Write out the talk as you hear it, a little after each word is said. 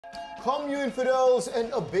Come you infidels and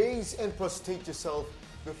abase and prostrate yourself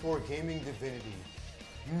before gaming divinity.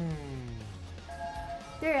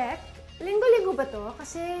 Direk, linggo-linggo ba to?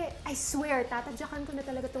 Kasi I swear, tatadyakan ko na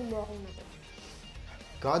talaga tong mokong na to.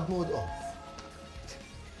 God mode off.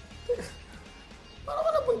 Paano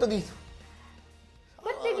ka napunta dito?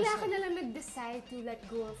 Ba't bigla ka nalang nag-decide to let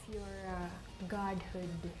go of your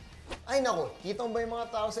godhood? Ay nako, kita mo ba yung mga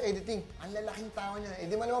tao sa editing? Ang lalaking tao niya. Eh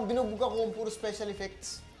di malamang binubuga ko kung puro special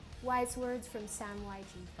effects. Wise words from Sam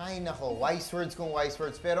YG. Ay nako, wise words kung wise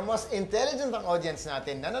words. Pero mas intelligent ang audience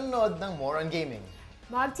natin na nanonood ng More on Gaming.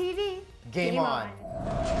 MOGTV, Game on!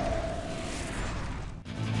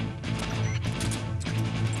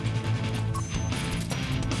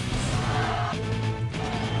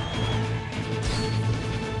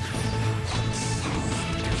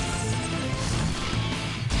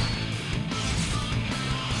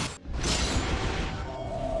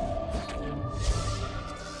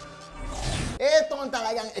 Ito ang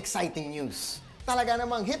talagang exciting news. Talaga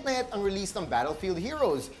namang hit na hit ang release ng Battlefield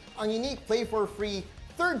Heroes, ang unique play-for-free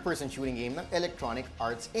third-person shooting game ng Electronic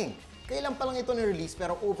Arts Inc. Kailan pa lang ito ni-release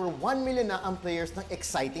pero over 1 million na ang players ng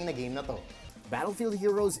exciting na game na to. Battlefield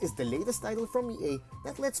Heroes is the latest title from EA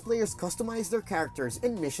that lets players customize their characters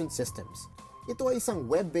and mission systems. Ito ay isang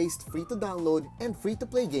web-based free-to-download and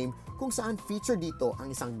free-to-play game kung saan feature dito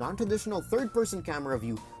ang isang non-traditional third-person camera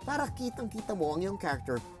view para kitang-kita mo ang iyong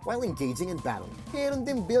character while engaging in battle. Mayroon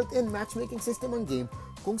din built-in matchmaking system ang game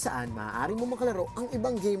kung saan maaari mo makalaro ang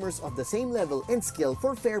ibang gamers of the same level and skill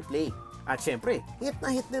for fair play. At syempre, hit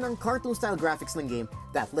na hit din ang cartoon-style graphics ng game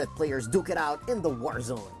that let players duke it out in the war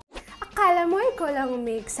zone. Akala mo ikaw lang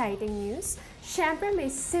may exciting news? Syempre may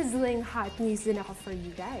sizzling hot news din ako for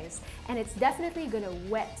you guys. And it's definitely gonna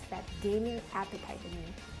whet that gaming appetite in you.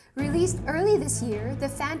 Released early this year,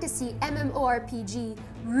 the fantasy MMORPG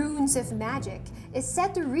Runes of Magic is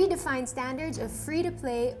set to redefine standards of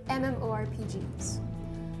free-to-play MMORPGs.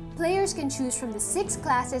 Players can choose from the 6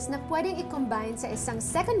 classes na pwedeng i-combine sa isang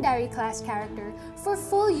secondary class character for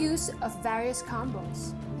full use of various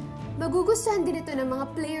combos. Magugustuhan din ito ng mga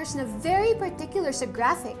players na very particular sa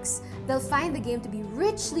graphics. They'll find the game to be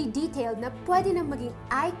richly detailed na pwede na maging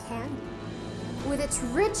eye candy. With its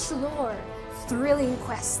rich lore, thrilling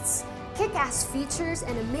quests, kick-ass features,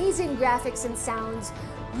 and amazing graphics and sounds,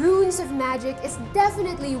 Runes of Magic is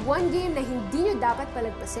definitely one game na hindi nyo dapat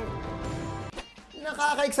palagpasin.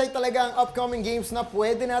 Nakaka-excite talaga ang upcoming games na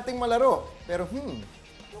pwede nating malaro. Pero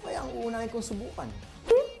ano kaya ang uunahin kong subukan?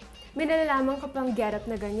 May nalalaman ka pang getup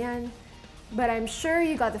na ganyan. But I'm sure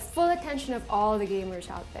you got the full attention of all the gamers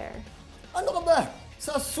out there. Ano ka ba?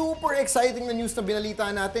 Sa super exciting na news na binalita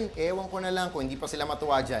natin, ewan ko na lang kung hindi pa sila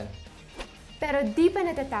matuwa dyan. Pero di pa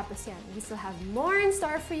natatapos yan. We still have more in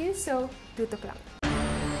store for you, so tutok lang.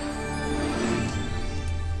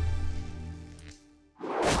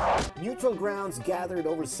 Neutral Grounds gathered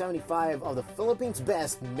over 75 of the Philippines'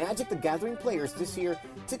 best Magic the Gathering players this year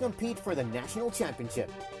to compete for the national championship.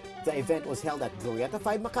 The event was held at Glorieta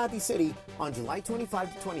 5 Makati City on July 25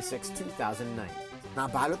 to 26, 2009.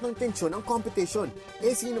 Nabalot ng tensyon ang competition.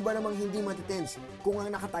 Sino ba namang hindi matitens kung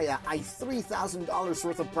ang nakataya ay $3,000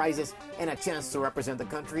 worth of prizes and a chance to represent the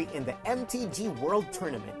country in the MTG World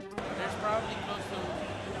Tournament. There's probably close to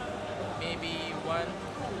maybe 1,000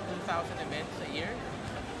 to 2,000 events a year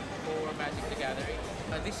for Magic the Gathering.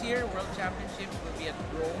 This year, World Championships will be at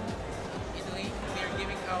Rome, Italy. We are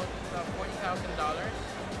giving out $40,000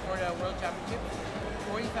 for the World Championship,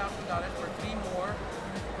 $40,000 for 3 more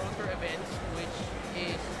Pro Tour events, which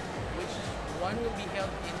one will be held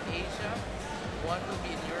in Asia, one will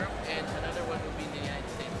be in Europe, and another one will be in the United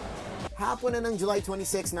States. Hapon na ng July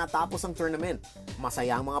 26 natapos ang tournament.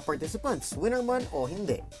 Masaya ang mga participants, winner man o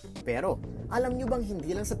hindi. Pero, alam nyo bang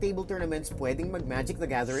hindi lang sa table tournaments pwedeng mag-Magic the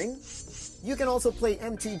Gathering? You can also play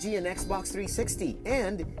MTG and Xbox 360,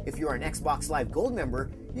 and if you are an Xbox Live Gold member,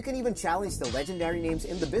 you can even challenge the legendary names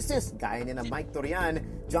in the business, gaya ni na Mike Torian,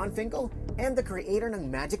 John Finkel, and the creator ng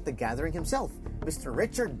Magic the Gathering himself, Mr.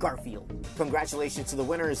 Richard Garfield. Congratulations to the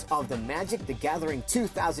winners of the Magic the Gathering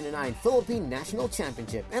 2009 Philippine National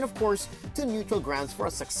Championship, and of course, to Neutral Grounds for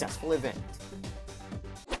a successful event.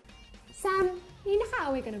 Sam,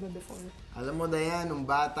 nakaaway ka na ba before? Alam mo, Dayan, nung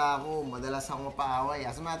bata ako, madalas ako mapaaway.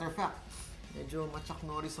 As a matter of fact, medyo ma-Chuck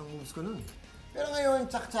Norris ang moves ko nun. Pero ngayon,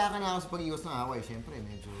 tsak-tsaka na ako sa pag-iwas ng away. Siyempre,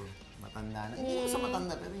 medyo matanda na. Hindi ako sa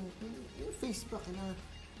matanda, pero yung face pa, kailangan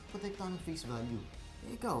protektahan ng face value.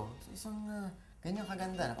 Eh, ikaw, sa isang ganyang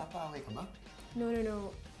kaganda, napapaaway ka ba? No.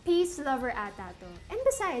 Peace lover ata to. And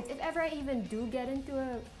besides, if ever I even do get into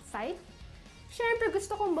a fight, syempre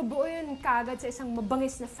gusto kong mabuo yun kagad sa isang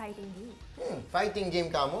mabangis na fighting game. Fighting game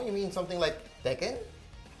ka mo? You mean something like Tekken?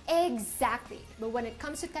 Exactly. But when it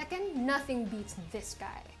comes to Tekken, nothing beats this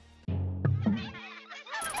guy.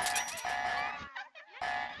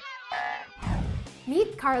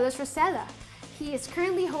 Meet Carlos Rosella. He is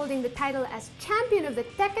currently holding the title as champion of the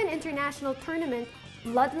Tekken International Tournament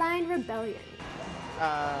Bloodline Rebellion.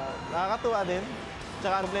 Nakakatuwa din.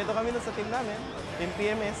 Tsaka kompleto kami sa team namin, Team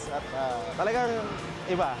PMS, at talagang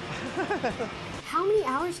iba. How many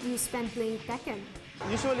hours do you spend playing Tekken?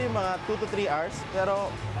 Usually mga 2 to 3 hours, pero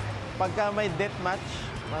pagka may death match,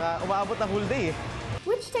 umaabot ng whole day.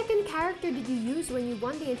 Which Tekken character did you use when you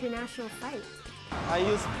won the international fight? I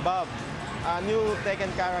use Bob, a new Tekken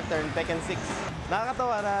character in Tekken 6.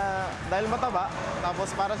 Nakakatawa na dahil mataba, tapos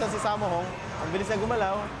para siya si Sammo Hung, ang bilis niya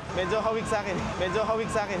gumalaw, medyo hawig sa akin.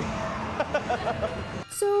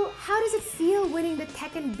 So, how does it feel winning the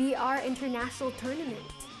Tekken BR International Tournament?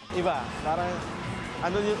 Iba, parang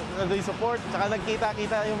andun yung support, tsaka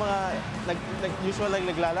nagkita-kita yung mga usual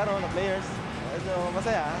naglalaro na players. Medyo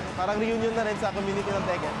masaya, parang reunion na rin sa community ng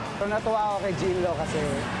Tekken. So, natuwa ako kay Jinlo kasi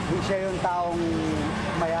siya yung taong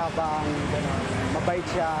mayabang, gano'n. Mabait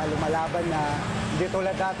siya, lumalaban na. Hindi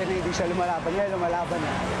tulad dati na hindi siya lumalaban, ngayon lumalaban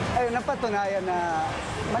na. Ayun, napatunayan na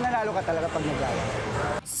mananalo ka talaga pag naglalaro.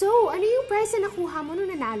 So, ano yung prize na nakuha mo nung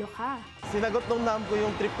nanalo ka? Sinagot nung NAM ko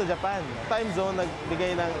yung trip to Japan. Time Zone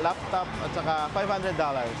nagbigay ng laptop at saka $500.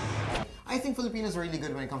 I think Filipinos are really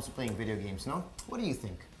good when it comes to playing video games, no? What do you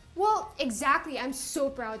think? Well, exactly. I'm so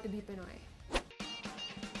proud to be Pinoy.